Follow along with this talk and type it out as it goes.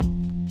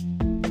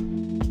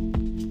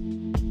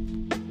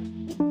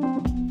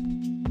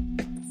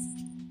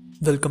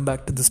Welcome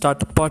back to the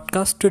Startup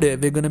Podcast. Today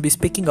we're going to be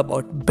speaking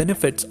about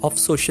benefits of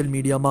social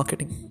media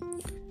marketing.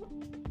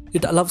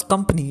 It allows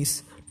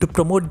companies to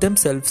promote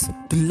themselves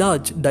to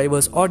large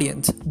diverse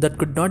audience that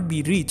could not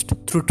be reached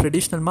through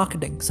traditional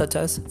marketing such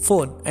as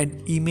phone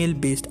and email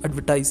based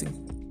advertising.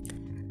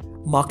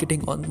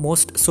 Marketing on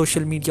most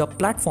social media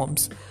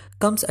platforms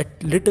comes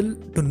at little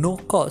to no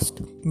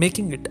cost,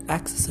 making it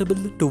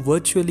accessible to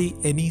virtually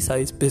any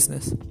size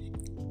business.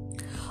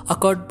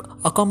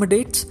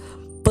 Accommodates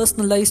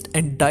personalized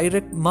and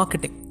direct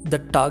marketing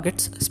that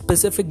targets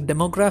specific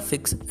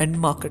demographics and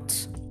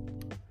markets.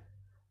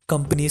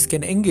 Companies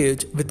can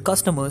engage with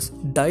customers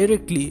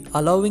directly,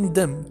 allowing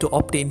them to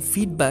obtain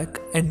feedback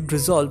and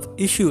resolve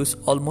issues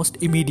almost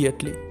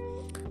immediately.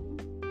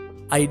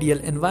 Ideal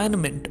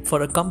environment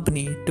for a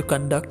company to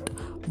conduct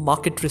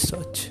market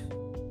research.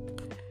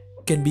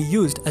 Can be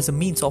used as a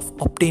means of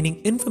obtaining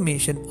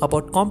information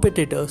about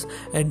competitors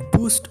and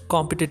boost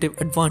competitive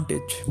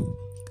advantage.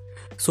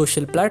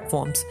 Social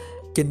platforms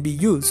can be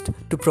used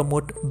to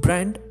promote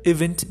brand,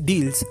 events,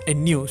 deals,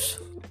 and news.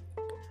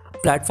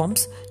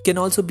 Platforms can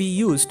also be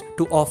used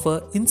to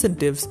offer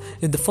incentives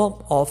in the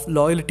form of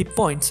loyalty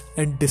points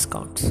and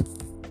discounts.